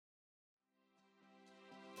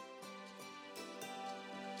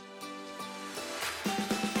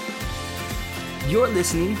You're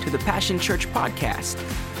listening to the Passion Church podcast.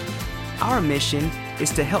 Our mission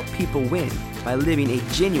is to help people win by living a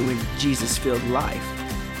genuine Jesus-filled life.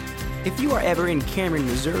 If you are ever in Cameron,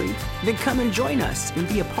 Missouri, then come and join us and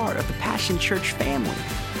be a part of the Passion Church family.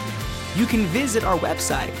 You can visit our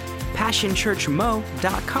website,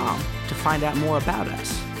 passionchurchmo.com, to find out more about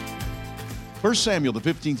us. 1 Samuel, the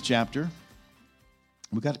 15th chapter.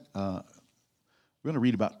 We're going to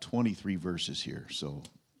read about 23 verses here, so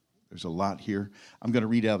there's a lot here. I'm going to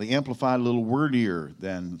read out the Amplified, a little wordier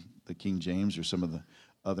than the King James or some of the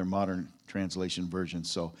other modern translation versions,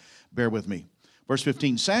 so bear with me. Verse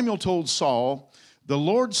 15, Samuel told Saul, "The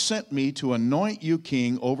Lord sent me to anoint you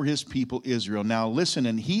king over his people Israel. Now listen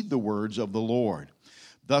and heed the words of the Lord.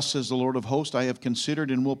 Thus says the Lord of hosts, I have considered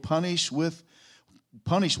and will punish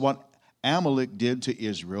what Amalek did to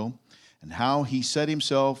Israel, and how he set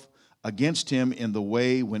himself against him in the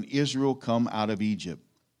way when Israel come out of Egypt."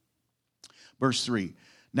 Verse 3,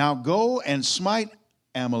 "Now go and smite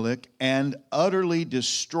Amalek and utterly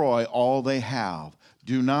destroy all they have.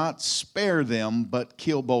 Do not spare them, but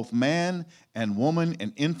kill both man and woman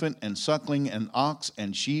and infant and suckling and ox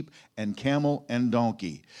and sheep and camel and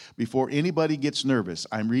donkey." Before anybody gets nervous,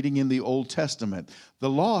 I'm reading in the Old Testament.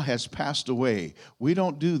 The law has passed away. We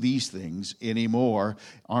don't do these things anymore.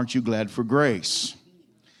 Aren't you glad for grace?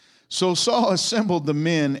 So Saul assembled the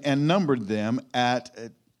men and numbered them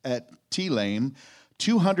at Telaim,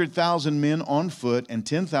 200,000 men on foot and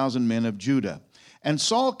 10,000 men of Judah. And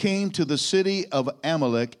Saul came to the city of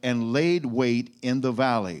Amalek and laid wait in the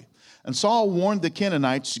valley. And Saul warned the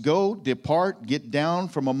Canaanites, "Go, depart, get down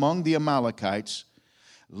from among the Amalekites,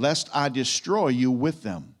 lest I destroy you with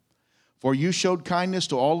them. For you showed kindness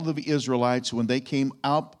to all of the Israelites when they came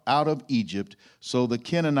out of Egypt. So the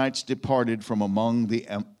Canaanites departed from among the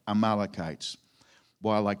Amalekites."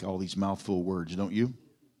 Boy, I like all these mouthful words, don't you?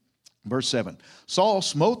 Verse 7, Saul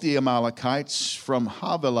smote the Amalekites from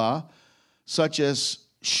Havilah, such as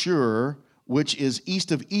Shur, which is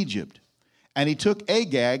east of Egypt. And he took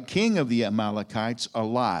Agag, king of the Amalekites,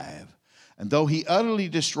 alive. And though he utterly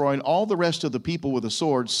destroyed all the rest of the people with a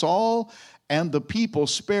sword, Saul and the people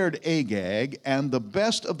spared Agag and the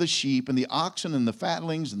best of the sheep and the oxen and the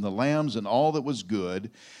fatlings and the lambs and all that was good,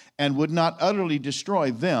 and would not utterly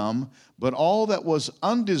destroy them, but all that was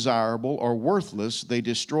undesirable or worthless they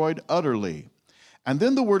destroyed utterly. And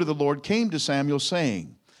then the word of the Lord came to Samuel,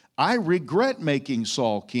 saying, "I regret making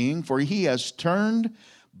Saul king, for he has turned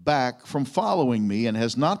back from following me and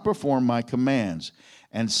has not performed my commands."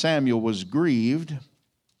 And Samuel was grieved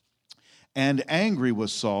and angry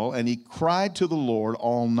with Saul, and he cried to the Lord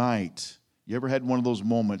all night. You ever had one of those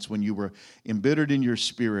moments when you were embittered in your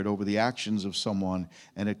spirit over the actions of someone,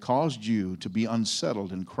 and it caused you to be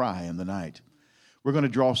unsettled and cry in the night? We're going to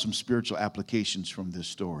draw some spiritual applications from this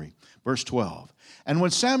story. Verse 12, "And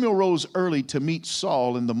when Samuel rose early to meet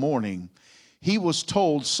Saul in the morning, he was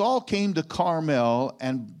told, Saul came to Carmel,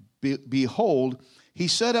 and behold, he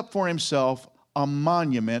set up for himself a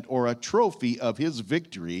monument or a trophy of his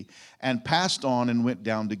victory, and passed on and went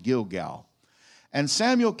down to Gilgal. And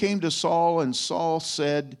Samuel came to Saul, and Saul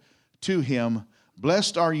said to him,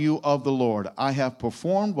 Blessed are you of the Lord. I have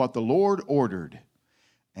performed what the Lord ordered.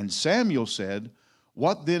 And Samuel said,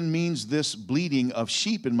 What then means this bleating of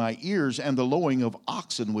sheep in my ears and the lowing of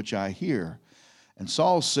oxen which I hear? And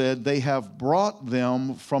Saul said, They have brought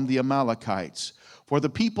them from the Amalekites. For the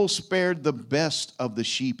people spared the best of the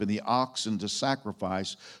sheep and the oxen to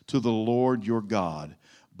sacrifice to the Lord your God.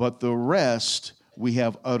 But the rest we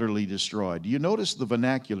have utterly destroyed." Do you notice the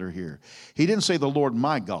vernacular here? He didn't say the Lord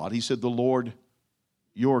my God. He said the Lord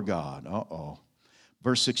your God.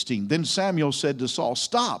 Verse 16, "Then Samuel said to Saul,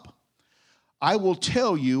 Stop. I will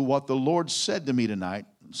tell you what the Lord said to me tonight."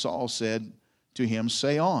 Saul said to him,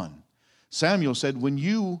 "Say on." Samuel said, "When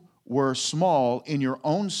you were small in your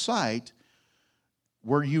own sight,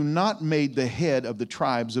 were you not made the head of the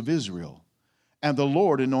tribes of Israel? And the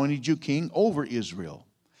Lord anointed you king over Israel.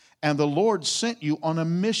 And the Lord sent you on a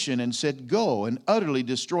mission and said, Go and utterly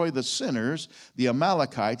destroy the sinners, the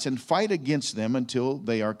Amalekites, and fight against them until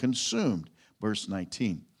they are consumed." Verse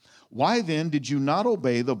 19. "Why then did you not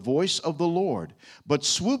obey the voice of the Lord, but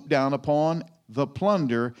swooped down upon the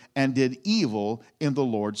plunder and did evil in the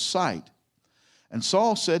Lord's sight?" And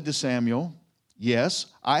Saul said to Samuel, "Yes,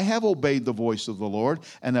 I have obeyed the voice of the Lord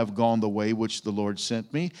and have gone the way which the Lord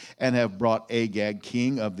sent me, and have brought Agag,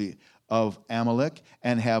 king of Amalek,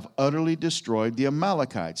 and have utterly destroyed the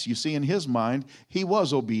Amalekites." You see, in his mind, he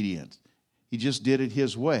was obedient. He just did it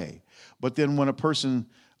his way. But then when a person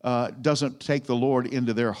doesn't take the Lord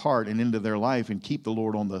into their heart and into their life and keep the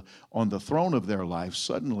Lord on the throne of their life,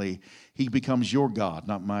 suddenly he becomes your God,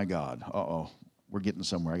 not my God. We're getting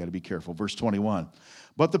somewhere. I got to be careful. Verse 21.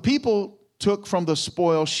 But the people took from the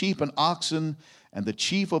spoil sheep and oxen and the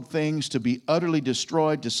chief of things to be utterly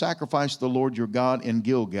destroyed, to sacrifice the Lord your God in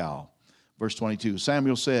Gilgal. Verse 22.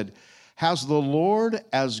 Samuel said, has the Lord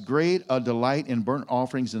as great a delight in burnt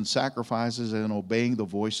offerings and sacrifices and obeying the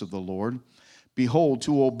voice of the Lord? Behold,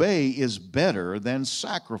 to obey is better than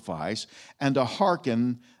sacrifice, and to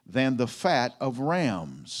hearken than the fat of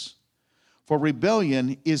rams. For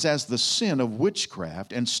rebellion is as the sin of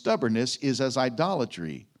witchcraft, and stubbornness is as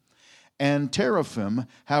idolatry. And teraphim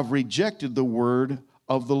have rejected the word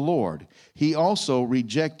of the Lord. He also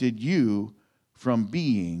rejected you from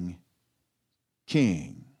being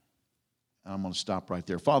king. I'm going to stop right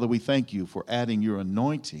there. Father, we thank you for adding your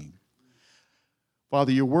anointing.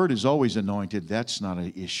 Father, your word is always anointed. That's not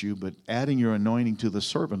an issue, but adding your anointing to the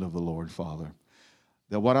servant of the Lord, Father,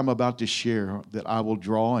 that what I'm about to share, that I will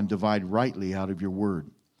draw and divide rightly out of your word.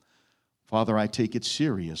 Father, I take it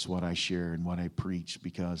serious what I share and what I preach,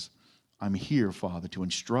 because I'm here, Father, to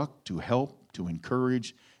instruct, to help, to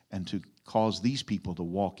encourage, and to cause these people to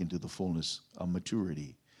walk into the fullness of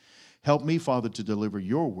maturity. Help me, Father, to deliver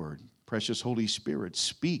your word. Precious Holy Spirit,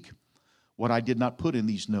 speak what I did not put in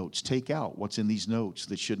these notes. Take out what's in these notes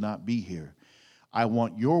that should not be here. I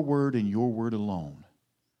want your word and your word alone.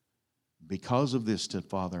 Because of this,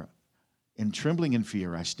 Father, in trembling and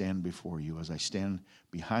fear, I stand before you as I stand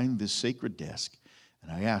behind this sacred desk,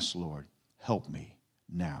 and I ask, Lord, help me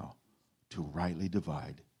now to rightly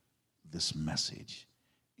divide this message.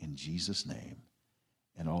 In Jesus' name.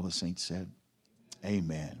 And all the saints said,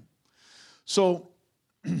 amen. So,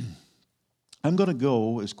 I'm going to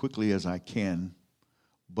go as quickly as I can,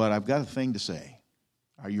 but I've got a thing to say.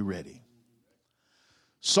 Are you ready?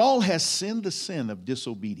 Saul has sinned the sin of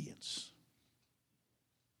disobedience.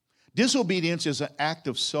 Disobedience is an act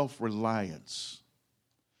of self-reliance.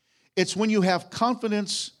 It's when you have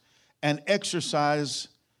confidence and exercise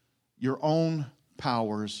your own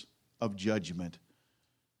powers of judgment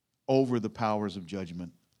over the powers of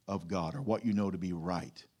judgment of God, or what you know to be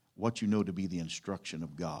right, what you know to be the instruction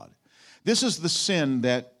of God. This is the sin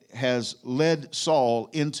that has led Saul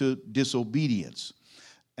into disobedience.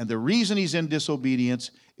 And the reason he's in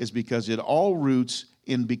disobedience is because it all roots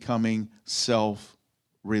in becoming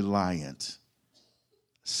self-reliant.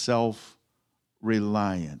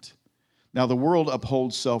 Self-reliant. Now, the world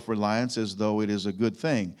upholds self-reliance as though it is a good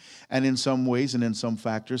thing. And in some ways and in some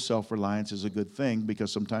factors, self-reliance is a good thing,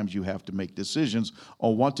 because sometimes you have to make decisions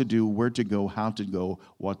on what to do, where to go, how to go,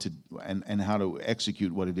 and how to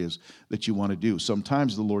execute what it is that you want to do.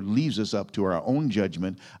 Sometimes the Lord leaves us up to our own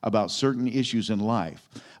judgment about certain issues in life.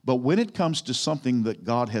 But when it comes to something that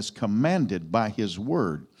God has commanded by His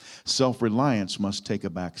word, self-reliance must take a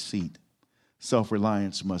back seat.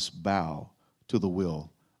 Self-reliance must bow to the will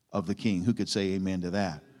of the king. Who could say amen to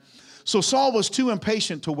that? So Saul was too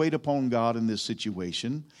impatient to wait upon God in this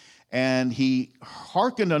situation, and he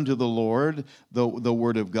hearkened unto the Lord, the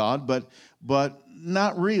word of God, but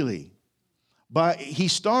not really. But he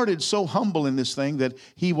started so humble in this thing that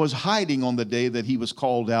he was hiding on the day that he was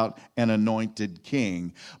called out and anointed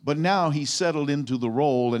king. But now he's settled into the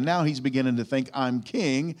role, and now he's beginning to think, I'm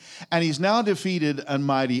king. And he's now defeated a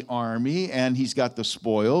mighty army, and he's got the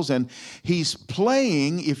spoils. And he's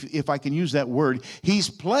playing, if I can use that word, he's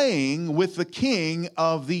playing with the king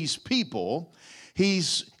of these people.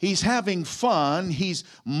 He's having fun. He's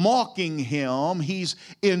mocking him. He's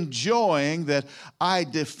enjoying that I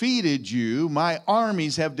defeated you. My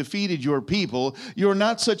armies have defeated your people. You're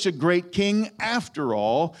not such a great king after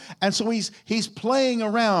all. And so he's playing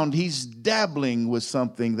around. He's dabbling with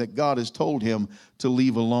something that God has told him to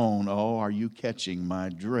leave alone. Oh, are you catching my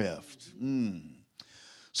drift?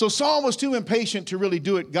 So Saul was too impatient to really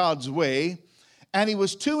do it God's way. And he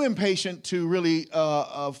was too impatient to really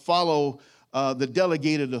follow the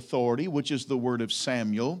delegated authority, which is the word of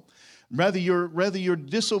Samuel. Whether you're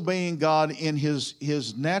disobeying God in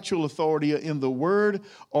his natural authority in the word,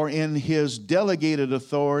 or in his delegated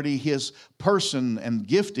authority, his person and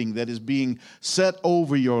gifting that is being set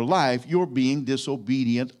over your life, you're being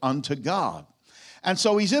disobedient unto God. And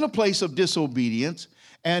so he's in a place of disobedience,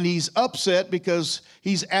 and he's upset because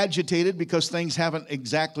he's agitated because things haven't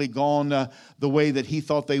exactly gone the way that he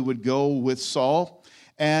thought they would go with Saul.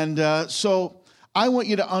 And so I want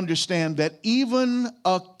you to understand that even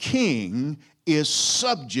a king is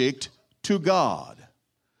subject to God.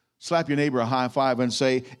 Slap your neighbor a high five and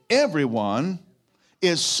say, everyone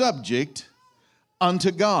is subject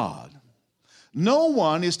unto God. No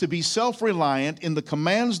one is to be self-reliant in the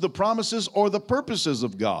commands, the promises, or the purposes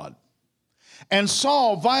of God. And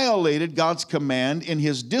Saul violated God's command in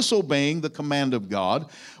his disobeying the command of God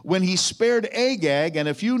when he spared Agag and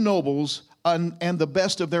a few nobles and the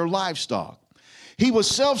best of their livestock. He was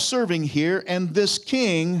self-serving here, and this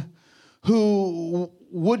king who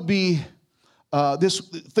would be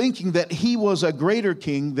thinking that he was a greater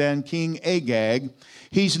king than King Agag,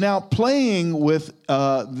 he's now playing with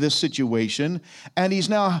this situation, and he's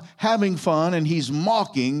now having fun, and he's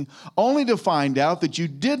mocking, only to find out that you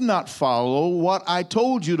did not follow what I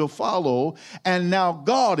told you to follow, and now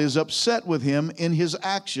God is upset with him in his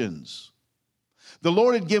actions. The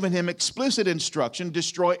Lord had given him explicit instruction,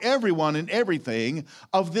 destroy everyone and everything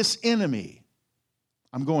of this enemy.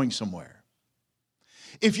 I'm going somewhere.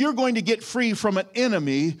 If you're going to get free from an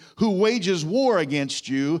enemy who wages war against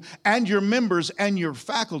you and your members and your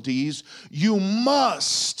faculties, you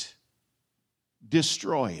must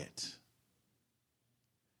destroy it.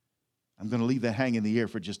 I'm going to leave that hang in the air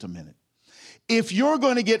for just a minute. If you're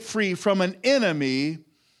going to get free from an enemy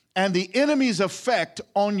and the enemy's effect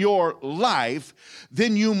on your life,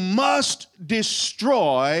 then you must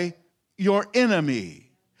destroy your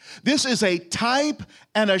enemy. This is a type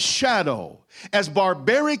and a shadow. As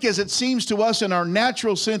barbaric as it seems to us in our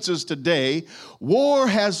natural senses today, war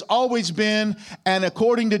has always been, and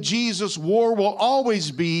according to Jesus, war will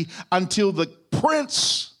always be until the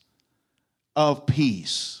Prince of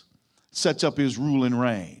Peace sets up his rule and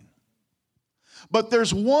reign. But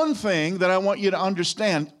there's one thing that I want you to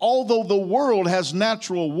understand. Although the world has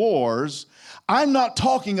natural wars, I'm not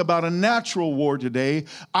talking about a natural war today.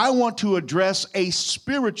 I want to address a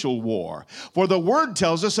spiritual war. For the Word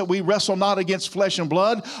tells us that we wrestle not against flesh and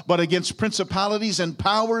blood, but against principalities and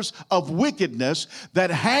powers of wickedness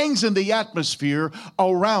that hangs in the atmosphere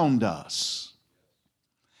around us.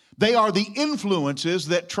 They are the influences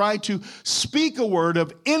that try to speak a word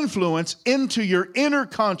of influence into your inner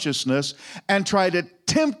consciousness and try to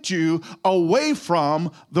tempt you away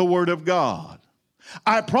from the Word of God.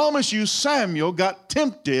 I promise you, Samuel got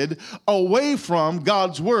tempted away from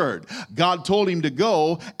God's word. God told him to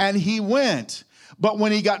go, and he went. But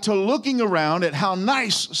when he got to looking around at how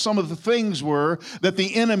nice some of the things were that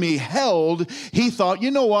the enemy held, he thought,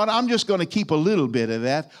 you know what, I'm just going to keep a little bit of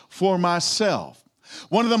that for myself.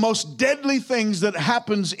 One of the most deadly things that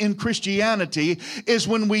happens in Christianity is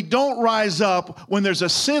when we don't rise up when there's a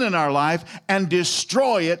sin in our life and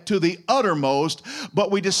destroy it to the uttermost, but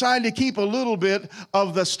we decide to keep a little bit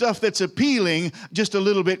of the stuff that's appealing just a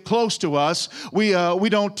little bit close to us. We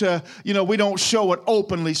don't show it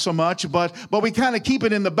openly so much, but we kind of keep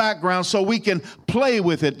it in the background so we can play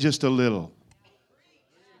with it just a little.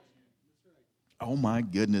 Oh my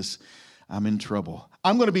goodness, I'm in trouble.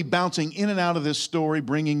 I'm going to be bouncing in and out of this story,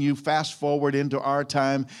 bringing you fast forward into our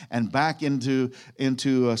time and back into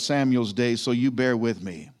Samuel's days, so you bear with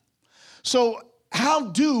me. So how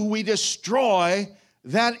do we destroy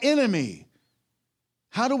that enemy?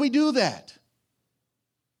 How do we do that?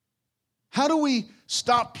 How do we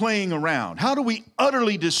stop playing around? How do we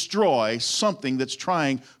utterly destroy something that's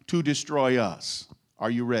trying to destroy us? Are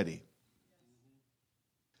you ready?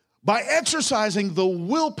 By exercising the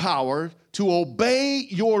willpower to obey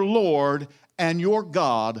your Lord and your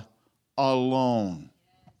God alone.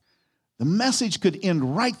 The message could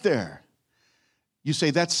end right there. You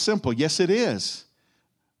say, that's simple. Yes, it is.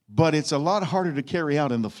 But it's a lot harder to carry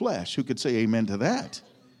out in the flesh. Who could say amen to that?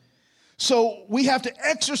 So we have to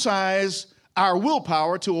exercise our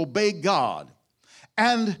willpower to obey God.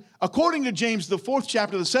 And according to James, the 4th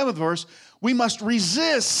chapter, the 7th verse, we must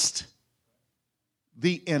resist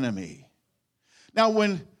the enemy. Now,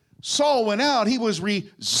 when Saul went out, he was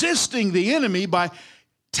resisting the enemy by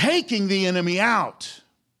taking the enemy out.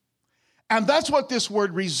 And that's what this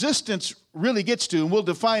word resistance really gets to, and we'll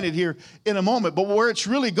define it here in a moment. But where it's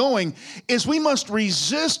really going is we must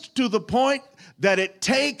resist to the point that it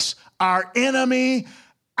takes our enemy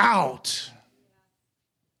out.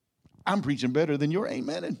 I'm preaching better than you're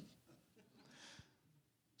amening.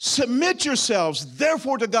 Submit yourselves,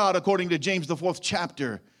 therefore, to God, according to James, the 4th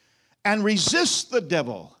chapter, and resist the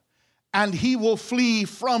devil, and he will flee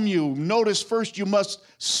from you. Notice first you must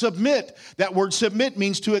submit. That word submit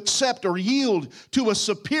means to accept or yield to a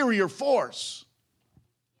superior force.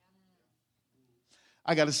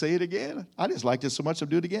 I got to say it again. I just like this so much I'll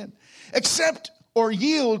do it again. Accept or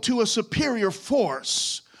yield to a superior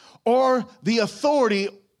force or the authority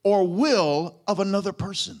or will of another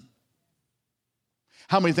person.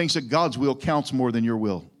 How many thinks that God's will counts more than your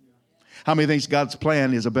will? How many thinks God's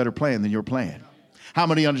plan is a better plan than your plan? How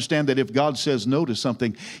many understand that if God says no to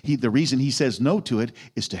something, the reason he says no to it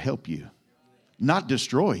is to help you? not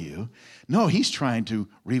destroy you. No, he's trying to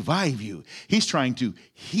revive you. He's trying to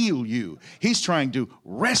heal you. He's trying to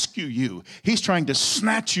rescue you. He's trying to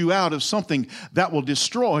snatch you out of something that will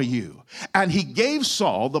destroy you. And he gave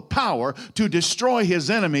Saul the power to destroy his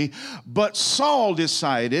enemy, but Saul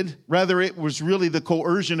decided, whether it was really the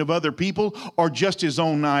coercion of other people or just his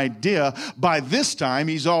own idea, by this time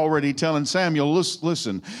he's already telling Samuel,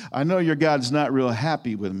 listen, I know your God's not real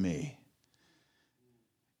happy with me.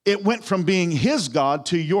 It went from being his God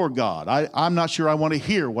to your God. I'm not sure I want to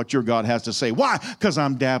hear what your God has to say. Why? Because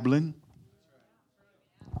I'm dabbling.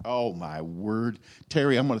 Oh, my word.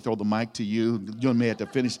 Terry, I'm going to throw the mic to you. You may have to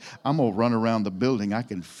finish. I'm going to run around the building. I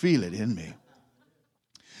can feel it in me.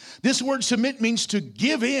 This word submit means to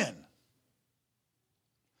give in,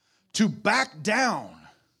 to back down,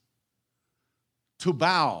 to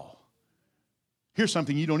bow. Here's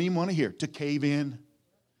something you don't even want to hear, to cave in.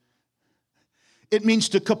 It means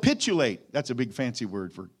to capitulate. That's a big fancy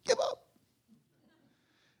word for give up.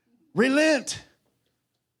 Relent.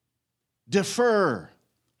 Defer.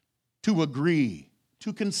 To agree.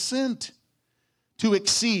 To consent. To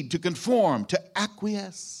exceed. To conform. To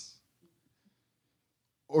acquiesce.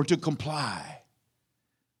 Or to comply.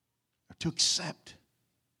 Or to accept.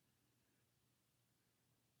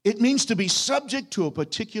 It means to be subject to a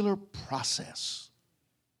particular process.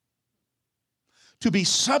 To be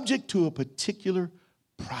subject to a particular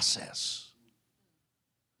process.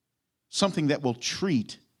 Something that will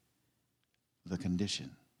treat the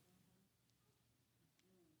condition.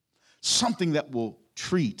 Something that will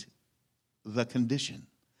treat the condition.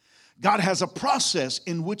 God has a process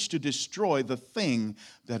in which to destroy the thing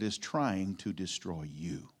that is trying to destroy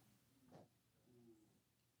you.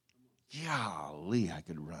 Golly, I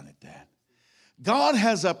could run at that. God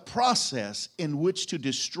has a process in which to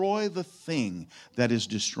destroy the thing that is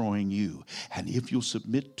destroying you. And if you'll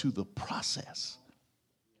submit to the process.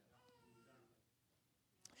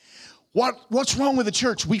 What's wrong with the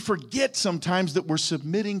church? We forget sometimes that we're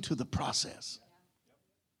submitting to the process.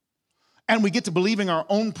 And we get to believing our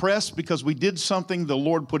own press because we did something, the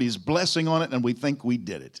Lord put his blessing on it, and we think we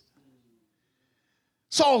did it.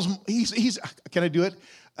 He's can I do it?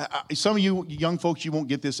 Some of you young folks, you won't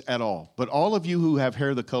get this at all. But all of you who have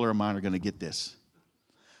hair the color of mine are going to get this.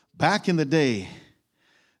 Back in the day,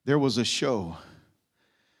 there was a show.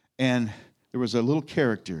 And there was a little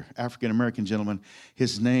character, African-American gentleman.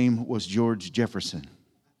 His name was George Jefferson.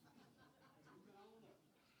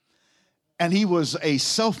 And he was a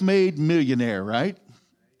self-made millionaire, right?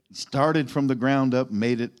 Started from the ground up,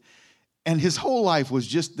 made it. And his whole life was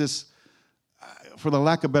just this, for the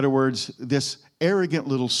lack of better words, this arrogant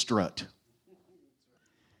little strut.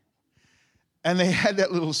 And they had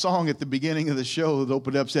that little song at the beginning of the show that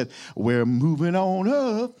opened up, said, we're moving on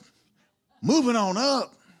up, moving on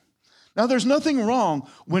up. Now, there's nothing wrong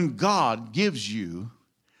when God gives you,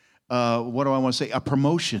 a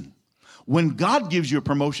promotion. When God gives you a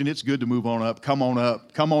promotion, it's good to move on up. Come on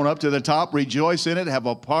up. Come on up to the top. Rejoice in it. Have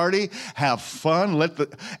a party. Have fun.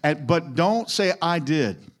 But don't say, I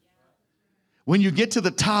did. When you get to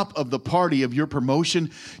the top of the party of your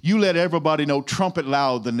promotion, you let everybody know, trumpet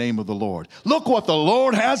loud the name of the Lord. Look what the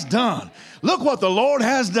Lord has done. Look what the Lord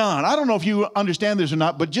has done. I don't know if you understand this or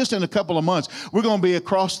not, but just in a couple of months, we're going to be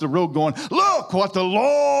across the road going, look what the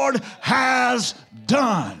Lord has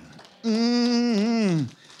done. Mm-hmm.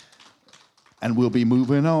 And we'll be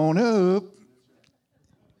moving on up.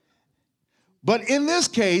 But in this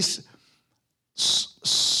case,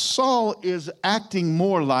 Saul is acting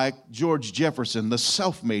more like George Jefferson, the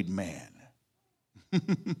self-made man.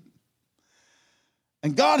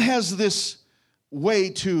 And God has this way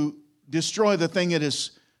to destroy the thing that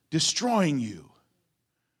is destroying you.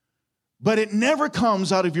 But it never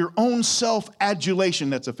comes out of your own self-adulation.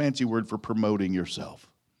 That's a fancy word for promoting yourself.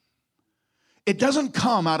 It doesn't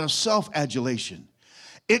come out of self-adulation.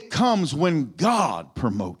 It comes when God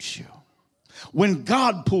promotes you, when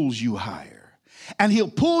God pulls you higher. And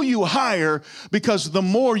he'll pull you higher because the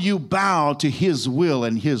more you bow to his will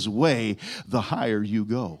and his way, the higher you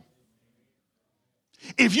go.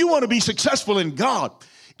 If you want to be successful in God,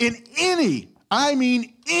 in any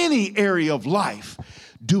area of life,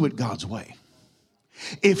 do it God's way.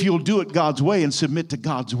 If you'll do it God's way and submit to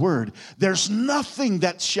God's word, there's nothing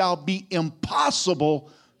that shall be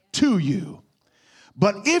impossible to you.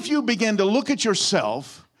 But if you begin to look at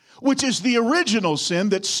yourself, which is the original sin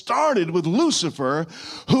that started with Lucifer,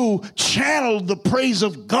 who channeled the praise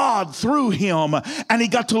of God through him, and he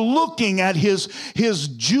got to looking at his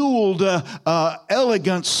jeweled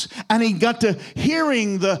elegance, and he got to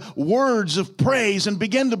hearing the words of praise and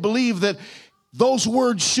began to believe that those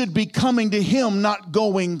words should be coming to him, not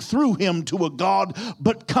going through him to a God,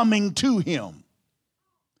 but coming to him.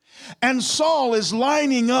 And Saul is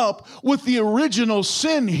lining up with the original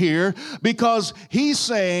sin here because he's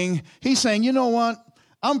saying, you know what?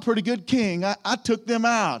 I'm a pretty good king. I took them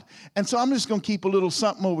out. And so I'm just going to keep a little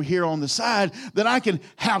something over here on the side that I can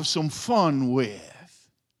have some fun with.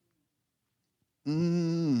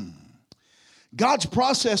 God's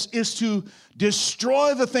process is to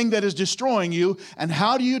destroy the thing that is destroying you. And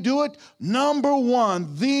how do you do it? Number one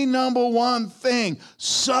thing,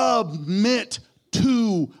 submit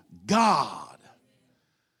to God.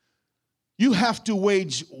 You have to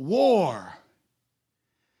wage war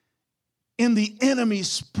in the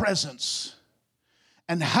enemy's presence.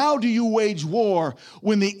 And how do you wage war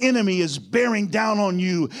when the enemy is bearing down on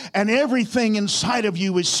you and everything inside of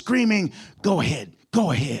you is screaming, go ahead,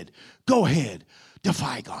 go ahead, go ahead.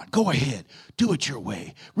 Defy God. Go ahead. Do it your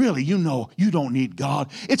way. Really, you know you don't need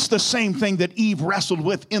God. It's the same thing that Eve wrestled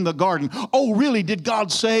with in the garden. Oh, really? Did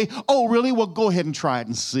God say? Oh, really? Well, go ahead and try it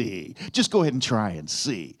and see. Just go ahead and try and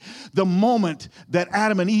see. The moment that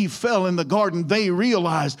Adam and Eve fell in the garden, they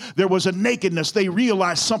realized there was a nakedness. They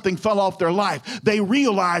realized something fell off their life. They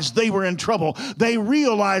realized they were in trouble. They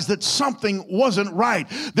realized that something wasn't right.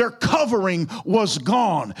 Their covering was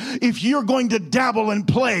gone. If you're going to dabble and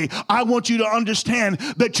play, I want you to understand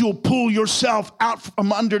that you'll pull yourself out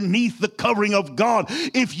from underneath the covering of God.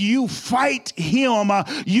 If you fight him,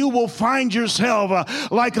 you will find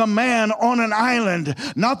yourself like a man on an island.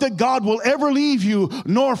 Not that God will ever leave you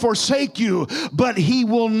nor forsake you, but he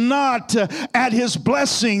will not add his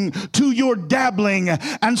blessing to your dabbling.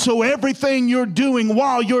 And so everything you're doing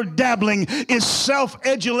while you're dabbling is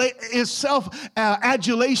self-adulation.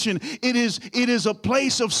 It is a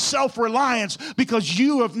place of self-reliance because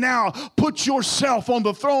you have now put yourself on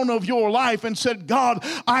the throne of your life and said, God,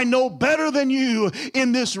 I know better than you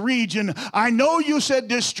in this region. I know you said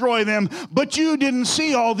destroy them, but you didn't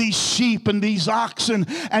see all these sheep and these oxen,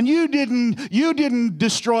 and you didn't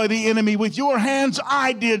destroy the enemy with your hands.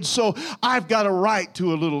 I did, so I've got a right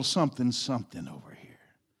to a little something over here.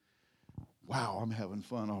 Wow, I'm having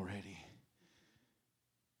fun already.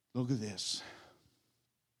 Look at this.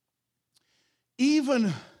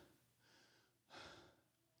 Even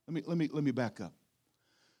Let me back up.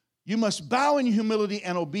 You must bow in humility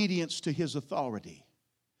and obedience to his authority,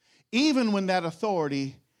 even when that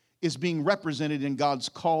authority is being represented in God's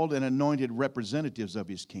called and anointed representatives of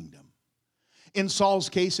his kingdom. In Saul's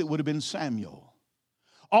case, it would have been Samuel.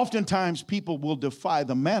 Oftentimes, people will defy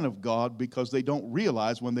the man of God because they don't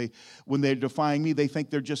realize when they're defying me, they think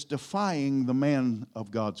they're just defying the man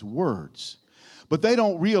of God's words. But they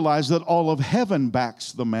don't realize that all of heaven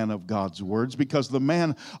backs the man of God's words, because the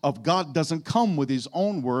man of God doesn't come with his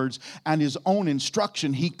own words and his own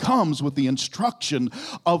instruction. He comes with the instruction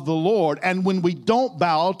of the Lord. And when we don't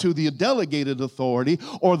bow to the delegated authority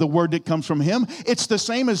or the word that comes from him, it's the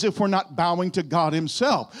same as if we're not bowing to God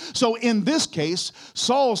himself. So in this case,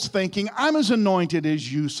 Saul's thinking, I'm as anointed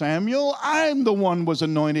as you, Samuel. I'm the one was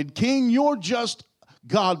anointed king. You're just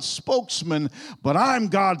God's spokesman, but I'm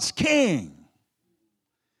God's king.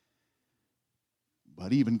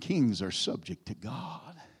 But even kings are subject to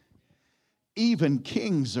God. Even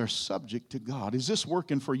kings are subject to God. Is this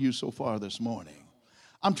working for you so far this morning?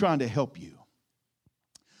 I'm trying to help you.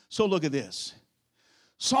 So look at this.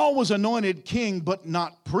 Saul was anointed king, but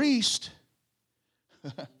not priest.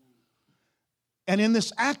 And in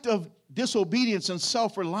this act of disobedience and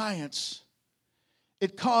self-reliance,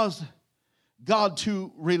 it caused God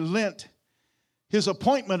to relent his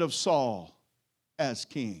appointment of Saul as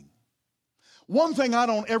king. One thing I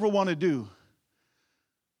don't ever want to do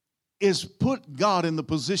is put God in the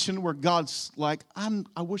position where God's like,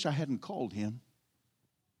 I wish I hadn't called him.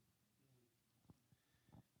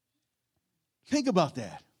 Think about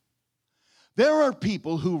that. There are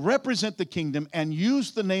people who represent the kingdom and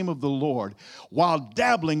use the name of the Lord while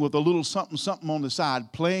dabbling with a little something on the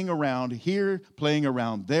side, playing around here, playing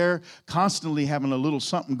around there, constantly having a little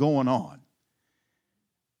something going on.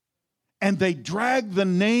 And they drag the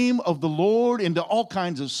name of the Lord into all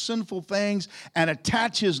kinds of sinful things and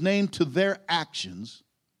attach his name to their actions.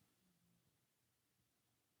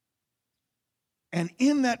 And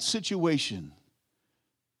in that situation,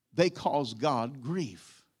 they cause God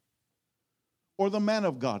grief, or the man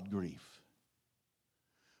of God grief.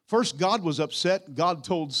 First, God was upset. God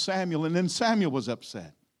told Samuel, and then Samuel was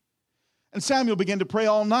upset. And Samuel began to pray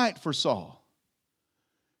all night for Saul.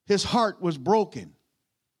 His heart was broken.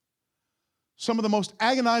 Some of the most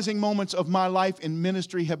agonizing moments of my life in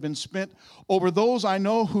ministry have been spent over those I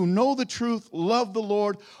know who know the truth, love the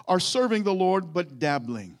Lord, are serving the Lord, but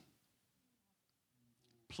dabbling.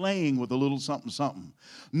 playing with a little something, something.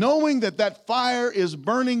 Knowing that that fire is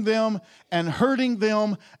burning them and hurting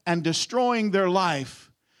them and destroying their life.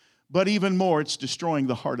 But even more, it's destroying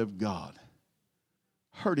the heart of God.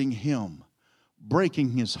 Hurting him,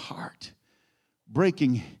 breaking his heart,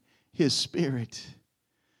 breaking his spirit.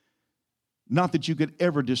 Not that you could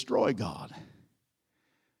ever destroy God,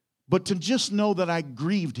 but to just know that I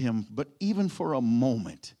grieved him, but even for a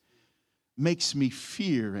moment, makes me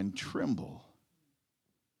fear and tremble.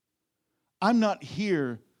 I'm not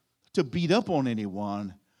here to beat up on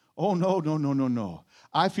anyone. Oh, no.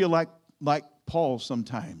 I feel like Paul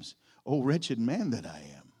sometimes. Oh, wretched man that I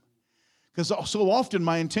am. Because so often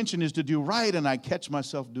my intention is to do right, and I catch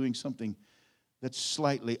myself doing something that's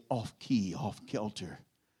slightly off key, off kilter.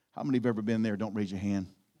 How many have ever been there? Don't raise your hand.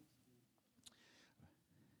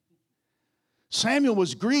 Samuel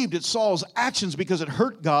was grieved at Saul's actions because it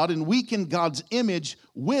hurt God and weakened God's image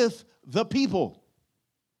with the people.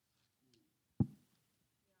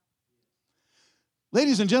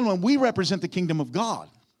 Ladies and gentlemen, we represent the kingdom of God.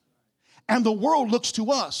 And the world looks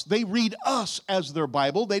to us. They read us as their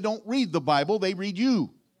Bible. They don't read the Bible, they read you.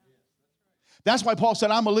 That's why Paul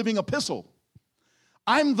said, I'm a living epistle.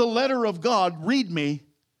 I'm the letter of God. Read me.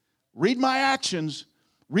 Read my actions.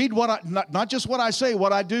 Read what not just what I say,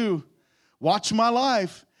 what I do. Watch my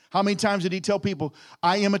life. How many times did he tell people,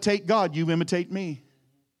 I imitate God, you imitate me?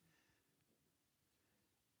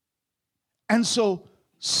 And so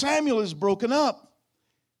Samuel is broken up.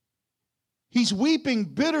 He's weeping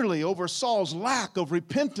bitterly over Saul's lack of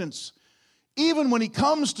repentance. Even when he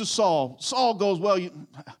comes to Saul, Saul goes, well,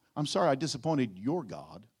 I'm sorry I disappointed your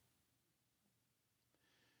God.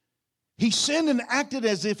 He sinned and acted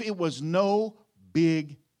as if it was no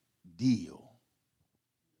big deal.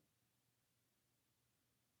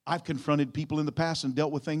 I've confronted people in the past and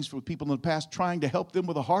dealt with things with people in the past trying to help them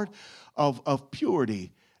with a heart of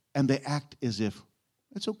purity. And they act as if,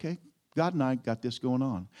 it's okay. God and I got this going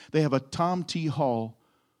on. They have a Tom T. Hall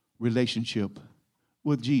relationship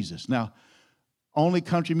with Jesus. Now, only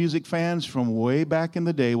country music fans from way back in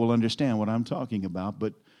the day will understand what I'm talking about.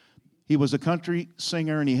 But he was a country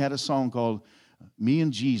singer, and he had a song called Me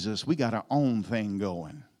and Jesus, We Got Our Own Thing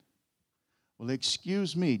Going. Well,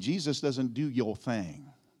 excuse me, Jesus doesn't do your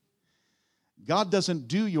thing. God doesn't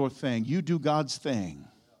do your thing. You do God's thing.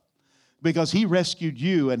 Because he rescued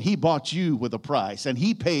you and he bought you with a price and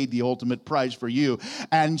he paid the ultimate price for you.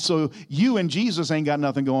 And so you and Jesus ain't got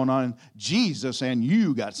nothing going on. Jesus and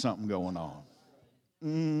you got something going on.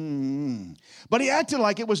 But he acted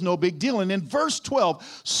like it was no big deal. And in verse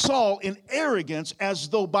 12, Saul, in arrogance, as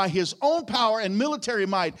though by his own power and military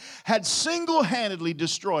might, had single-handedly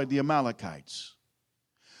destroyed the Amalekites,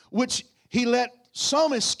 which he let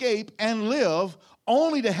some escape and live,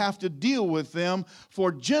 only to have to deal with them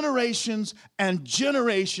for generations and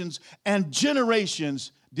generations and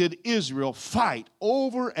generations. Did Israel fight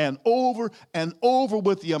over and over and over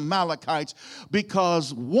with the Amalekites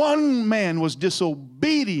because one man was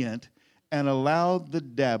disobedient and allowed the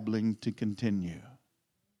dabbling to continue.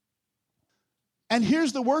 And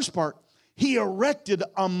here's the worst part. He erected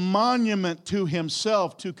a monument to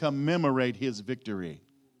himself to commemorate his victory.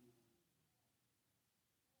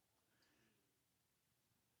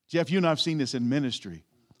 Jeff, you and I have seen this in ministry.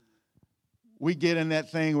 We get in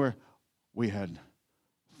that thing where we had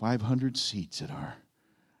 500 seats at our,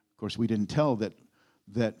 of course, we didn't tell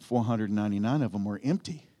that 499 of them were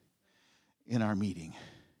empty in our meeting.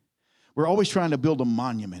 We're always trying to build a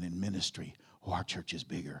monument in ministry. Oh, our church is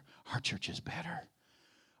bigger. Our church is better.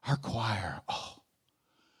 Our choir,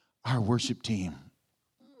 our worship team.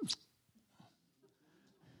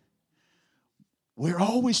 We're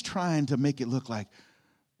always trying to make it look like,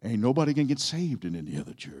 ain't nobody can get saved in any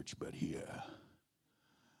other church but here.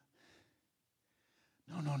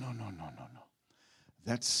 No.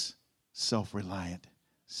 That's self-reliant,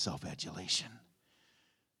 self-adulation.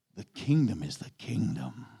 The kingdom is the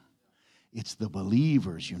kingdom. It's the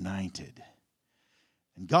believers united.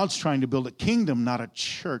 And God's trying to build a kingdom, not a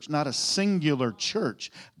church, not a singular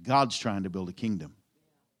church. God's trying to build a kingdom.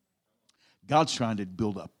 God's trying to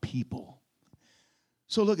build a people.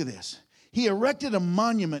 So look at this. He erected a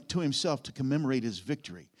monument to himself to commemorate his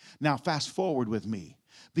victory. Now, fast forward with me.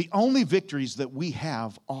 The only victories that we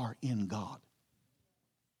have are in God.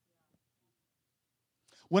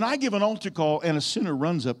 When I give an altar call and a sinner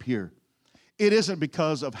runs up here, it isn't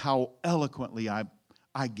because of how eloquently I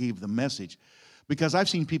gave the message. Because I've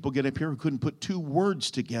seen people get up here who couldn't put two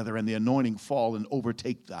words together and the anointing fall and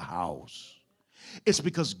overtake the house. It's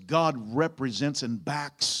because God represents and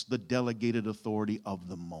backs the delegated authority of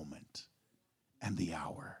the moment and the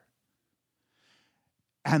hour.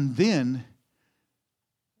 And then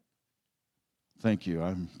Thank you.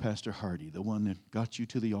 I'm Pastor Hardy, the one that got you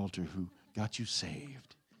to the altar, who got you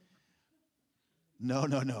saved. No.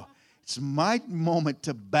 It's my moment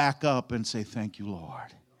to back up and say, thank you,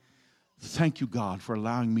 Lord. Thank you, God, for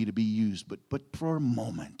allowing me to be used, but for a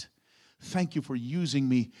moment. Thank you for using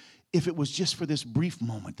me, if it was just for this brief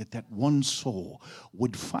moment, that one soul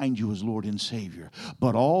would find you as Lord and Savior.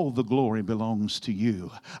 But all the glory belongs to you.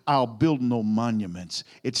 I'll build no monuments.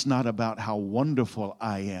 It's not about how wonderful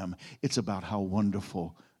I am. It's about how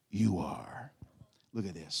wonderful you are. Look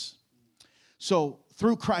at this. So,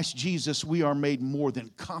 through Christ Jesus, we are made more than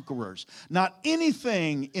conquerors. Not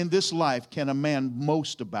anything in this life can a man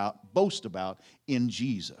boast about in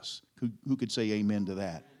Jesus. Who could say amen to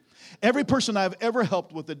that? Every person I've ever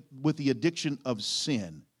helped with the addiction of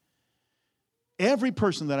sin, every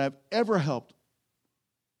person that I've ever helped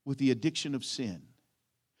with the addiction of sin,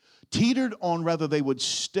 teetered on whether they would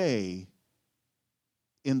stay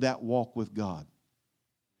in that walk with God.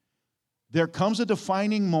 There comes a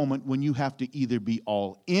defining moment when you have to either be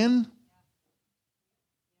all in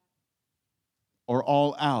or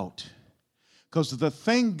all out. Because the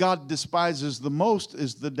thing God despises the most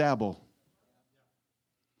is the dabble.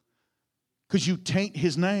 Because you taint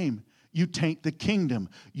his name. You taint the kingdom.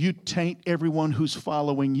 You taint everyone who's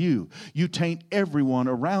following you. You taint everyone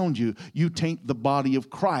around you. You taint the body of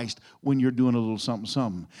Christ when you're doing a little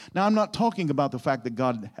something. Now, I'm not talking about the fact that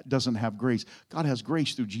God doesn't have grace. God has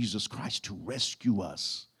grace through Jesus Christ to rescue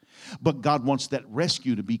us. But God wants that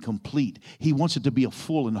rescue to be complete. He wants it to be a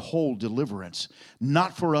full and whole deliverance.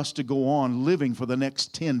 Not for us to go on living for the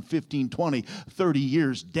next 10, 15, 20, 30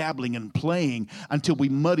 years dabbling and playing until we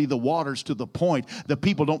muddy the waters to the point that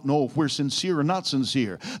people don't know if we're sincere or not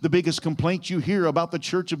sincere. The biggest complaint you hear about the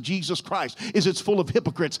Church of Jesus Christ is it's full of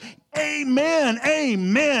hypocrites. Amen,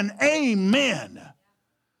 amen, amen.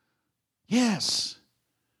 Yes.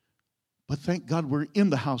 But thank God we're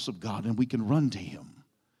in the house of God and we can run to him.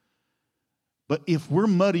 But if we're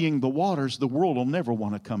muddying the waters, the world will never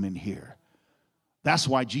want to come in here. That's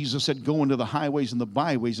why Jesus said, go into the highways and the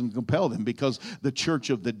byways and compel them, because the church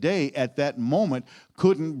of the day at that moment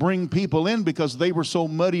couldn't bring people in because they were so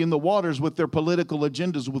muddy in the waters with their political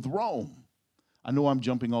agendas with Rome. I know I'm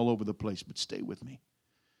jumping all over the place, but stay with me.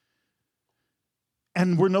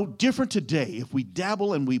 And we're no different today. If we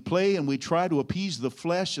dabble and we play and we try to appease the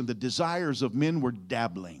flesh and the desires of men, we're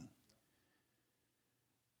dabbling.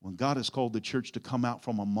 When God has called the church to come out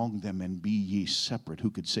from among them and be ye separate, who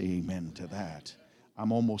could say amen to that?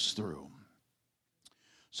 I'm almost through.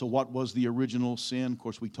 So what was the original sin? Of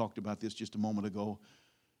course, we talked about this just a moment ago.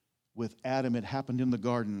 With Adam, it happened in the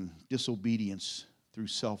garden, disobedience through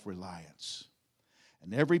self-reliance.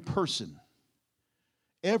 And every person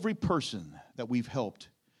that we've helped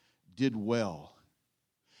did well.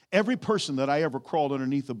 Every person that I ever crawled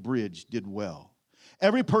underneath a bridge did well.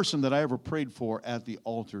 Every person that I ever prayed for at the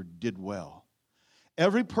altar did well.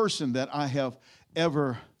 Every person that I have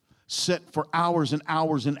ever sat for hours and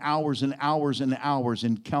hours and hours and hours and hours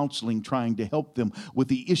in counseling trying to help them with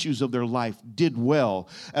the issues of their life did well,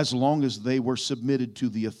 as long as they were submitted to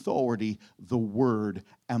the authority, the word,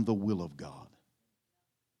 and the will of God.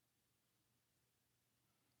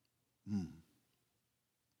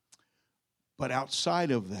 But outside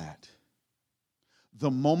of that, the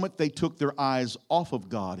moment they took their eyes off of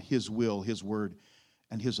God, his will, his word,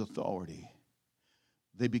 and his authority,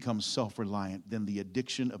 they become self-reliant. Then the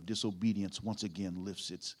addiction of disobedience once again lifts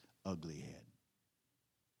its ugly head.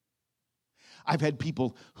 I've had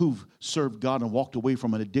people who've served God and walked away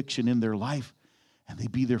from an addiction in their life, and they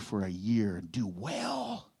be there for a year and do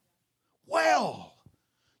well. Well,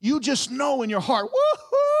 you just know in your heart,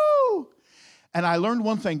 woohoo! And I learned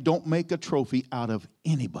one thing: don't make a trophy out of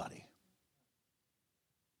anybody.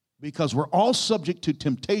 Because we're all subject to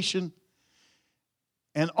temptation,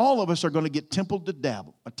 and all of us are going to get tempted to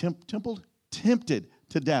dabble. Tempted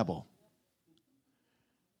to dabble.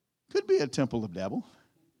 Could be a temple of dabble.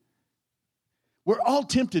 We're all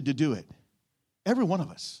tempted to do it. Every one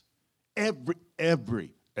of us.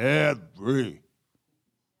 Every.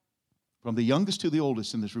 From the youngest to the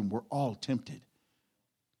oldest in this room, we're all tempted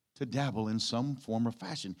to dabble in some form or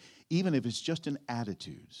fashion, even if it's just in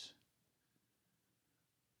attitudes.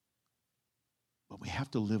 But we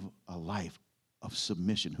have to live a life of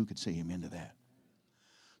submission. Who could say amen to that?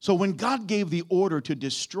 So when God gave the order to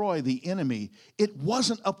destroy the enemy, it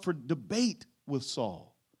wasn't up for debate with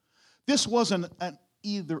Saul. This wasn't an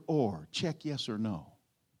either or, check yes or no.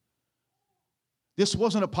 This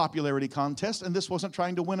wasn't a popularity contest, and this wasn't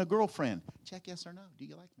trying to win a girlfriend. Check yes or no. Do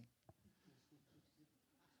you like me?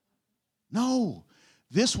 No.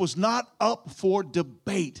 This was not up for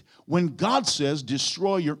debate. When God says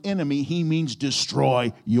destroy your enemy, he means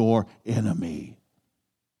destroy your enemy.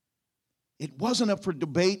 It wasn't up for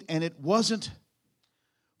debate, and it wasn't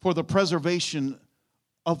for the preservation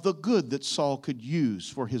of the good that Saul could use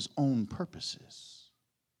for his own purposes.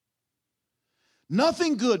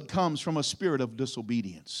 Nothing good comes from a spirit of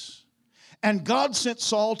disobedience. And God sent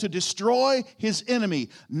Saul to destroy his enemy,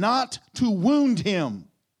 not to wound him.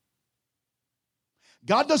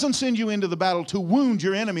 God doesn't send you into the battle to wound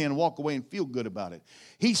your enemy and walk away and feel good about it.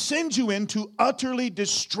 He sends you in to utterly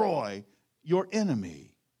destroy your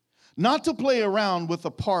enemy, not to play around with the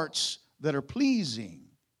parts that are pleasing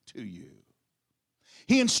to you.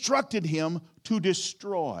 He instructed him to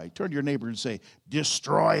destroy. Turn to your neighbor and say,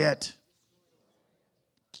 destroy it.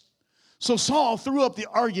 So Saul threw up the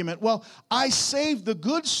argument, well, I saved the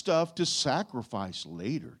good stuff to sacrifice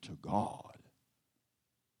later to God.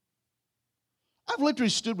 I've literally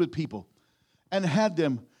stood with people and had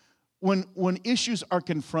them, when issues are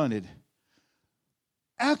confronted,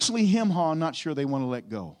 actually hem-haw, not sure they want to let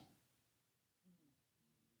go.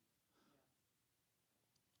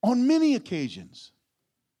 On many occasions,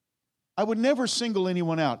 I would never single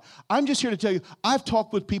anyone out. I'm just here to tell you, I've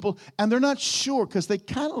talked with people, and they're not sure because they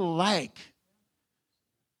kind of like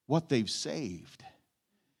what they've saved.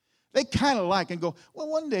 They kind of like and go, well,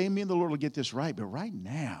 one day me and the Lord will get this right, but right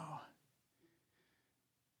now,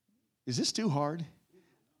 is this too hard?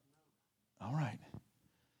 All right.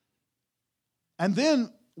 And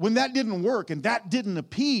then when that didn't work and that didn't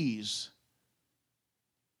appease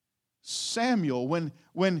Samuel,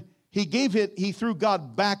 when he gave it, he threw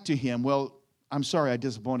God back to him. Well, I'm sorry I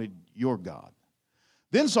disappointed your God.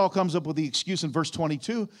 Then Saul comes up with the excuse in verse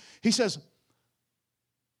 22. He says,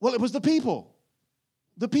 well, it was the people.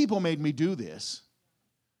 The people made me do this.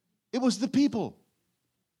 It was the people.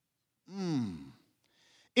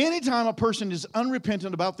 Anytime a person is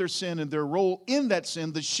unrepentant about their sin and their role in that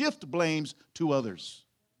sin, they shift blames to others.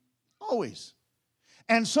 Always.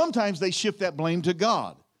 And sometimes they shift that blame to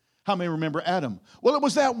God. How many remember Adam? Well, it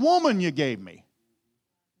was that woman you gave me.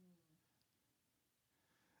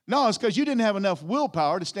 No, it's because you didn't have enough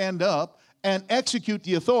willpower to stand up and execute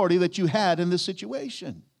the authority that you had in this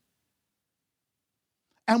situation.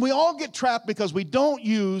 And we all get trapped because we don't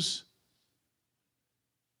use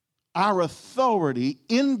our authority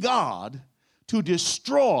in God to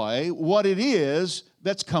destroy what it is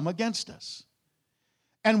that's come against us.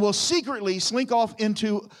 And we'll secretly slink off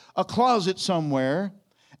into a closet somewhere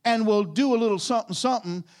and we'll do a little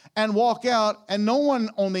something and walk out, and no one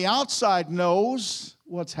on the outside knows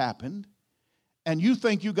what's happened, and you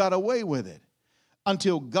think you got away with it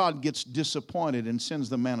until God gets disappointed and sends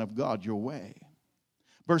the man of God your way.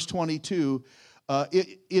 Verse 22,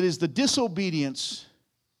 it is the disobedience.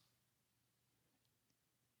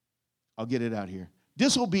 I'll get it out here.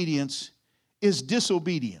 Disobedience is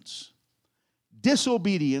disobedience.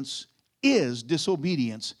 Disobedience is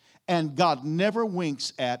disobedience, and God never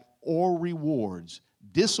winks at or rewards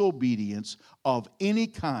disobedience of any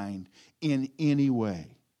kind in any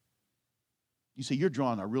way. You say, you're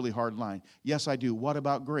drawing a really hard line. Yes, I do. What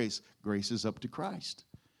about grace? Grace is up to Christ.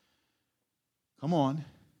 Come on.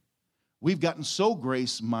 We've gotten so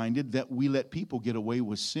grace-minded that we let people get away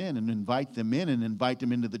with sin and invite them in and invite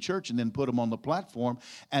them into the church and then put them on the platform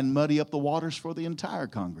and muddy up the waters for the entire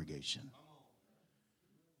congregation.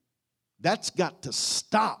 That's got to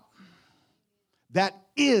stop. That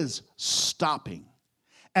is stopping.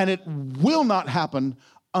 And it will not happen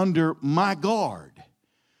under my guard.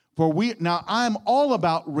 Now, I'm all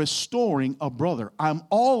about restoring a brother. I'm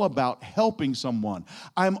all about helping someone.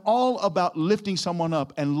 I'm all about lifting someone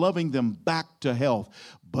up and loving them back to health.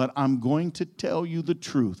 But I'm going to tell you the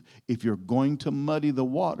truth. If you're going to muddy the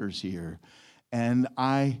waters here, and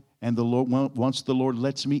the Lord, once the Lord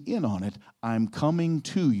lets me in on it, I'm coming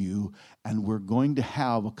to you, and we're going to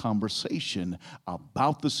have a conversation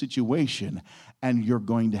about the situation, and you're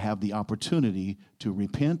going to have the opportunity to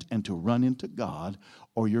repent and to run into God,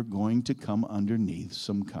 or you're going to come underneath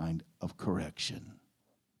some kind of correction.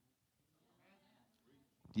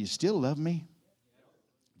 Do you still love me?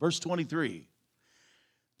 Verse 23.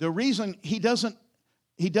 The reason he doesn't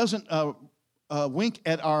wink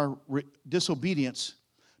at our disobedience,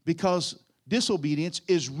 because disobedience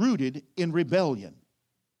is rooted in rebellion.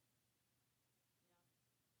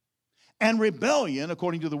 And rebellion,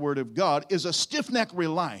 according to the Word of God, is a stiff-necked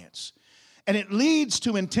reliance. And it leads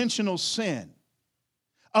to intentional sin,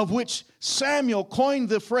 of which Samuel coined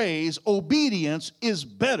the phrase, obedience is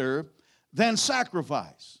better than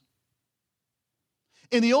sacrifice.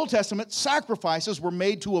 In the Old Testament, sacrifices were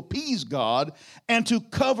made to appease God and to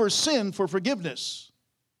cover sin for forgiveness.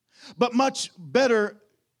 But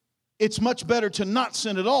it's much better to not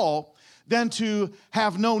sin at all than to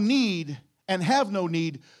have no need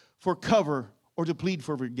for cover or to plead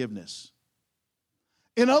for forgiveness.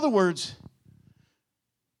 In other words,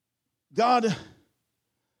 God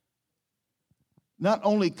not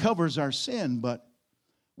only covers our sin, but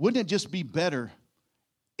wouldn't it just be better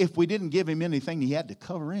if we didn't give him anything he had to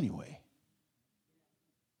cover anyway?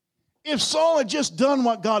 If Saul had just done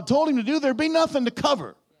what God told him to do, there'd be nothing to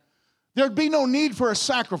cover. There'd be no need for a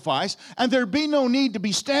sacrifice, and there'd be no need to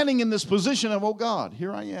be standing in this position of, oh God,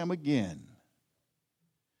 here I am again.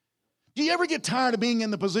 Do you ever get tired of being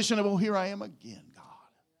in the position of, oh, here I am again, God?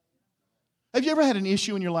 Have you ever had an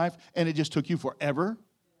issue in your life and it just took you forever?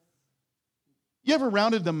 You ever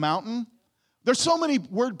rounded the mountain? There's so many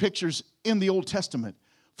word pictures in the Old Testament.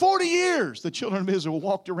 40 years the children of Israel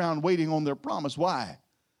walked around waiting on their promise. Why?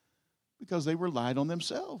 Because they relied on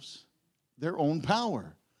themselves, their own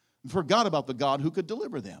power, and forgot about the God who could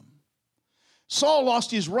deliver them. Saul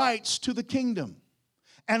lost his rights to the kingdom,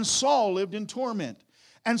 and Saul lived in torment,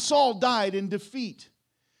 and Saul died in defeat.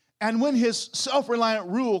 And when his self-reliant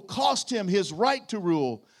rule cost him his right to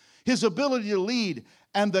rule, his ability to lead,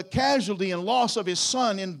 and the casualty and loss of his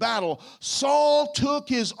son in battle, Saul took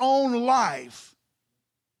his own life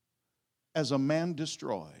as a man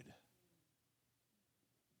destroyed.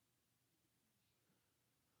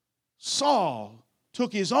 Saul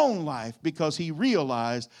took his own life because he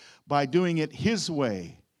realized by doing it his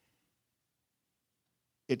way,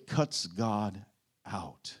 it cuts God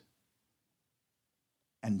out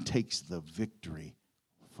and takes the victory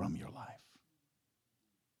from your life.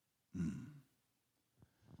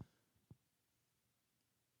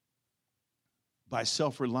 By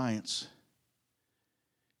self-reliance,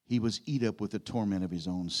 he was eat up with the torment of his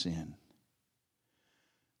own sin.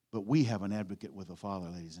 But we have an advocate with the Father,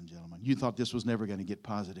 ladies and gentlemen. You thought this was never going to get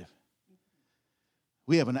positive.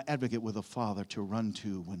 We have an advocate with a Father to run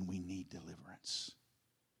to when we need deliverance.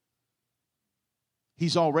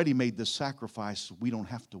 He's already made the sacrifice. We don't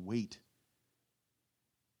have to wait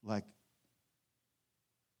like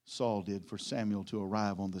Saul did for Samuel to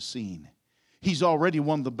arrive on the scene. He's already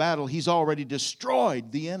won the battle. He's already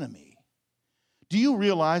destroyed the enemy. Do you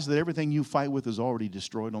realize that everything you fight with is already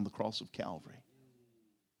destroyed on the cross of Calvary?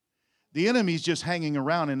 The enemy's just hanging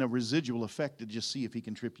around in a residual effect to just see if he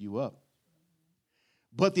can trip you up.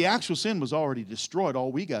 But the actual sin was already destroyed.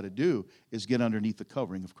 All we got to do is get underneath the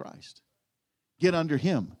covering of Christ. Get under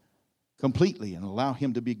him completely and allow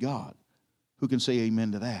him to be God. Who can say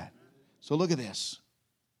amen to that? So look at this.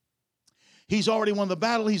 He's already won the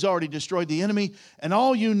battle. He's already destroyed the enemy. And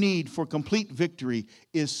all you need for complete victory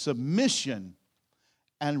is submission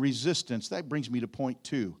and resistance. That brings me to point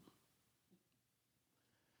 2.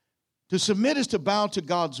 To submit is to bow to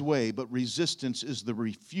God's way, but resistance is the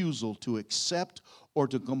refusal to accept or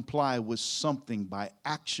to comply with something by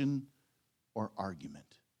action or argument.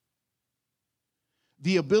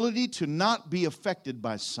 The ability to not be affected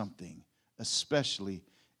by something, especially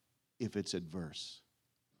if it's adverse.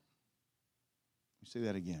 Let me say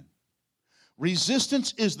that again.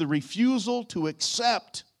 Resistance is the refusal to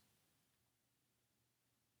accept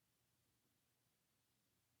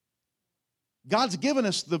God's given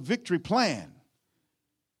us the victory plan.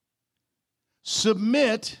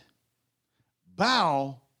 Submit,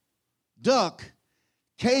 bow, duck,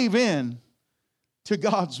 cave in to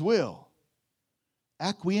God's will.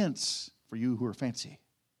 Acquiesce for you who are fancy.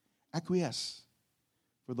 Acquiesce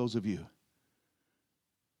for those of you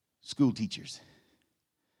school teachers.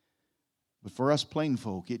 But for us plain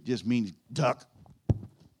folk, it just means duck.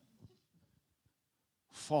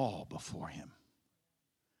 Fall before him.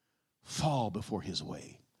 Fall before his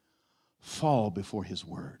way. Fall before his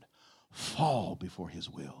word. Fall before his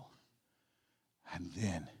will. And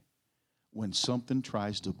then, when something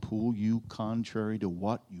tries to pull you contrary to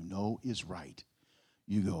what you know is right,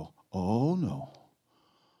 you go, oh no.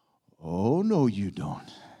 Oh no, you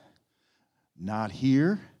don't. Not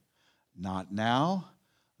here, not now,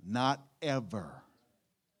 not ever.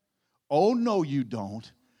 Oh no, you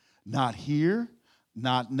don't. Not here,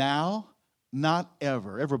 not now, not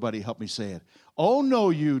ever. Everybody help me say it. Oh, no,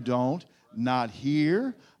 you don't. Not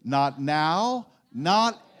here, not now,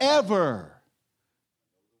 not ever.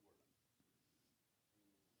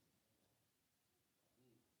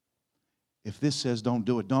 If this says don't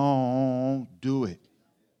do it, don't do it.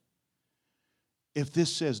 If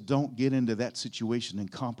this says don't get into that situation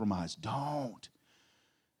and compromise, don't.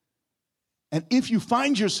 And if you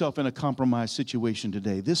find yourself in a compromised situation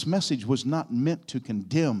today, this message was not meant to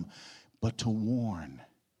condemn, but to warn,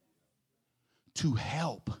 to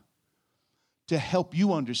help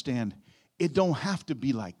you understand It don't have to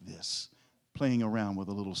be like this, playing around with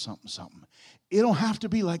a little something, something. It don't have to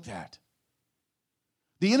be like that.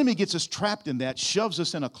 The enemy gets us trapped in that, shoves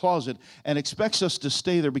us in a closet, and expects us to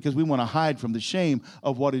stay there because we want to hide from the shame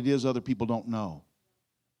of what it is other people don't know.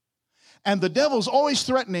 And the devil's always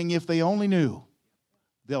threatening, if they only knew,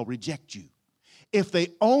 they'll reject you. If they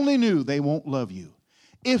only knew, they won't love you.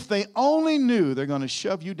 If they only knew, they're going to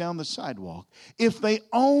shove you down the sidewalk. If they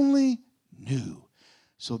only knew.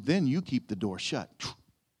 So then you keep the door shut.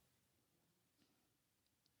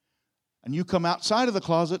 And you come outside of the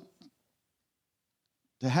closet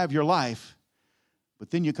to have your life,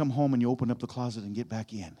 but then you come home and you open up the closet and get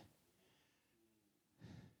back in.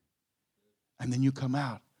 And then you come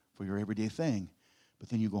out for your everyday thing, but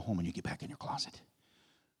then you go home and you get back in your closet.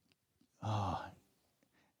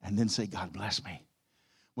 And then say, God bless me.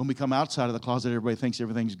 When we come outside of the closet, everybody thinks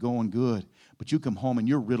everything's going good, but you come home and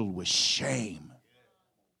you're riddled with shame.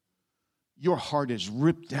 Your heart is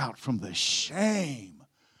ripped out from the shame.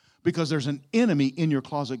 Because there's an enemy in your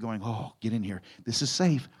closet going, oh, get in here. This is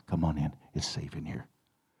safe. Come on in. It's safe in here.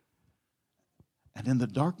 And in the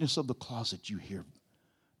darkness of the closet, you hear,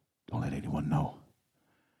 don't let anyone know.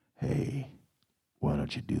 Hey, why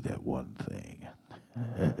don't you do that one thing?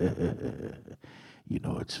 You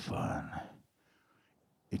know it's fun.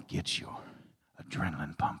 It gets your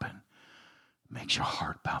adrenaline pumping. Makes your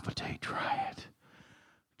heart palpitate. Try it.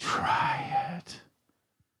 Try it.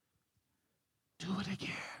 Do it again.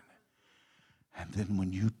 And then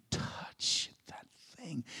when you touch that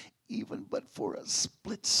thing, even but for a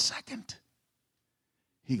split second,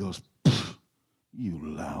 he goes, you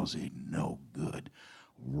lousy, no good,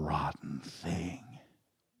 rotten thing.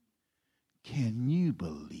 Can you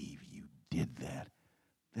believe you did that?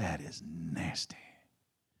 That is nasty.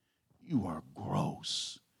 You are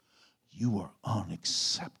gross. You are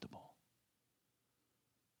unacceptable.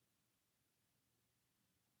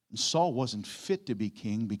 And Saul wasn't fit to be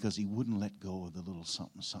king because he wouldn't let go of the little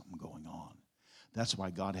something, something going on. That's why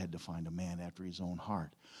God had to find a man after his own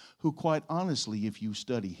heart, who quite honestly, if you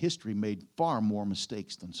study history, made far more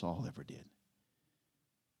mistakes than Saul ever did.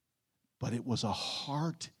 But it was a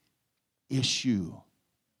heart issue.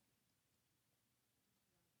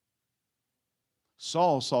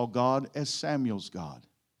 Saul saw God as Samuel's God.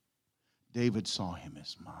 David saw him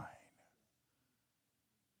as mine.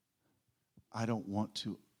 I don't want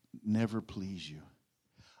to never please you.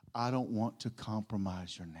 I don't want to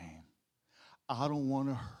compromise your name. I don't want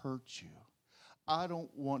to hurt you. I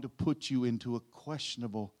don't want to put you into a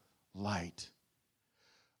questionable light.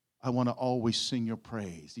 I want to always sing your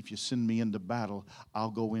praise. If you send me into battle,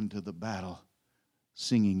 I'll go into the battle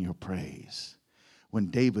singing your praise. When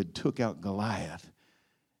David took out Goliath,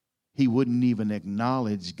 he wouldn't even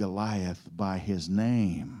acknowledge Goliath by his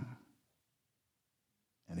name.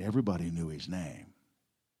 And everybody knew his name.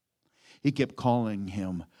 He kept calling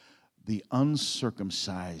him the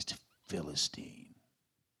uncircumcised Philistine.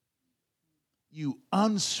 You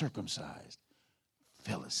uncircumcised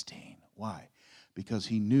Philistine. Why? Because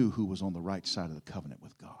he knew who was on the right side of the covenant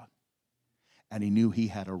with God. And he knew he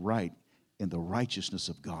had a right in the righteousness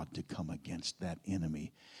of God to come against that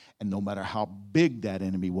enemy. And no matter how big that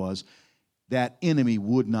enemy was, that enemy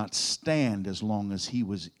would not stand as long as he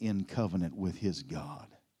was in covenant with his God.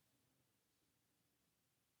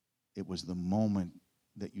 It was the moment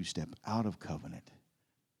that you step out of covenant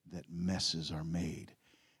that messes are made.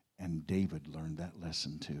 And David learned that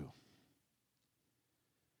lesson too.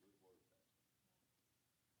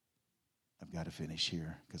 I've got to finish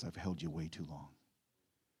here because I've held you way too long.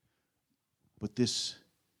 But this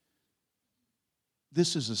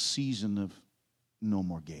is a season of no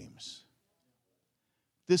more games.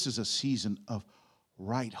 This is a season of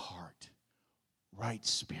right heart, right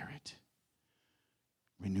spirit,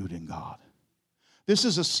 renewed in God. This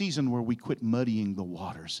is a season where we quit muddying the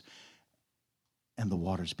waters and the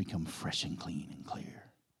waters become fresh and clean and clear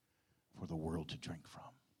for the world to drink from.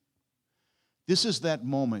 This is that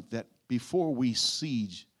moment that before we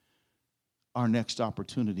siege our next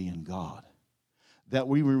opportunity in God, that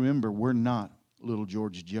we remember we're not little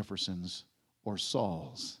George Jeffersons or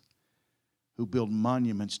Sauls who build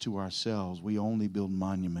monuments to ourselves. We only build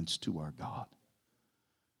monuments to our God.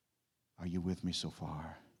 Are you with me so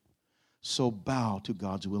far? So bow to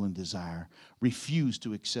God's will and desire. Refuse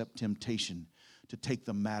to accept temptation to take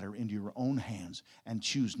the matter into your own hands and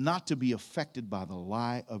choose not to be affected by the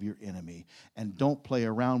lie of your enemy. And don't play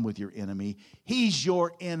around with your enemy. He's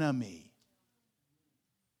your enemy.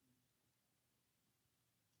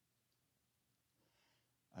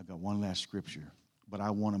 I've got one last scripture, but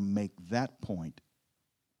I want to make that point.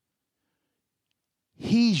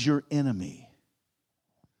 He's your enemy.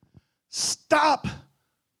 Stop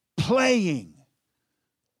playing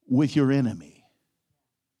with your enemy.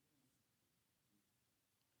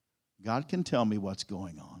 God can tell me what's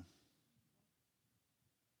going on.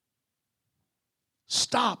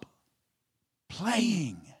 Stop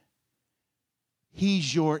playing.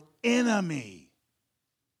 He's your enemy.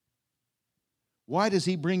 Why does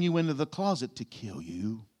he bring you into the closet? To kill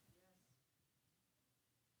you.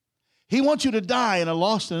 He wants you to die in a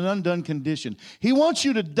lost and undone condition. He wants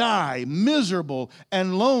you to die miserable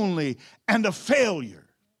and lonely and a failure,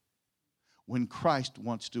 when Christ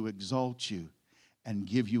wants to exalt you and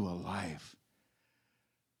give you a life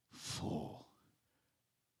full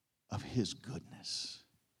of his goodness.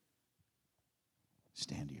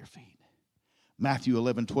 Stand to your feet. Matthew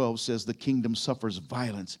 11:12 says, the kingdom suffers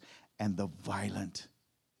violence, and the violent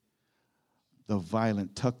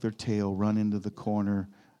tuck their tail, run into the corner,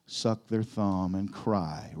 suck their thumb, and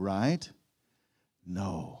cry, right?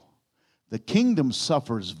 No. The kingdom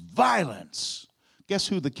suffers violence. Guess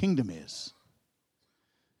who the kingdom is?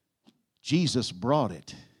 Jesus brought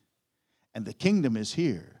it. And the kingdom is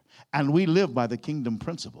here. And we live by the kingdom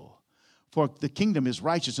principle. For the kingdom is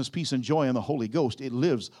righteousness, peace, and joy in the Holy Ghost. It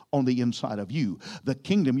lives on the inside of you. The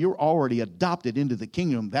kingdom, you're already adopted into the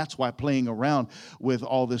kingdom. That's why playing around with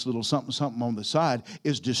all this little something on the side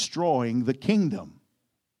is destroying the kingdom.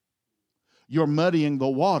 You're muddying the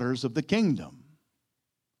waters of the kingdom.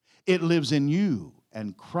 It lives in you,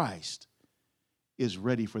 and Christ is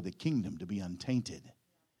ready for the kingdom to be untainted.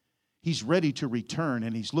 He's ready to return,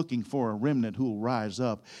 and he's looking for a remnant who will rise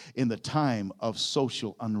up in the time of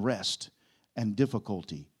social unrest and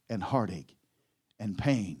difficulty and heartache and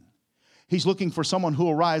pain. He's looking for someone who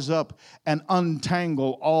will rise up and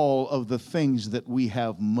untangle all of the things that we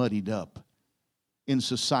have muddied up in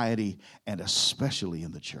society and especially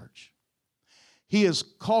in the church. He is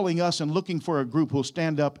calling us and looking for a group who will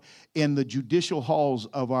stand up in the judicial halls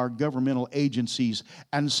of our governmental agencies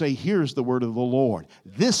and say, here's the word of the Lord.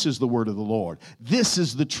 This is the word of the Lord. This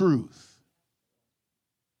is the truth.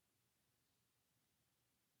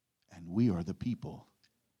 And we are the people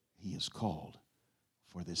he has called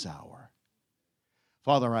for this hour.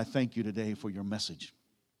 Father, I thank you today for your message.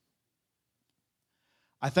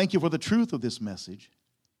 I thank you for the truth of this message.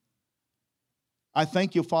 I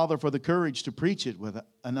thank you, Father, for the courage to preach it with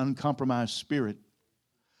an uncompromised spirit.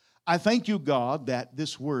 I thank you, God, that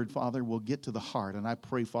this word, Father, will get to the heart. And I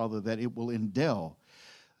pray, Father, that it will indwell.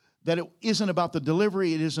 That it isn't about the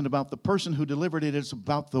delivery. It isn't about the person who delivered it. It's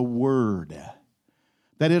about the word.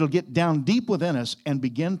 That it'll get down deep within us and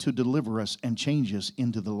begin to deliver us and change us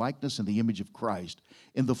into the likeness and the image of Christ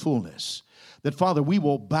in the fullness. That, Father, we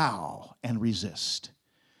will bow and resist.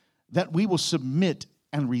 That we will submit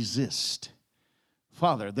and resist.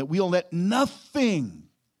 Father, that we'll let nothing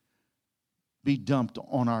be dumped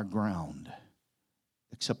on our ground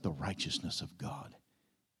except the righteousness of God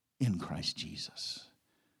in Christ Jesus.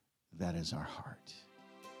 That is our heart.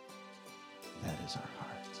 That is our heart.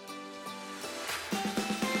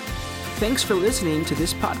 Thanks for listening to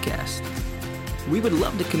this podcast. We would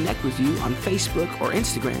love to connect with you on Facebook or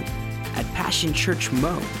Instagram at Passion Church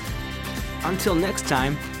Mo. Until next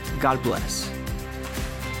time, God bless.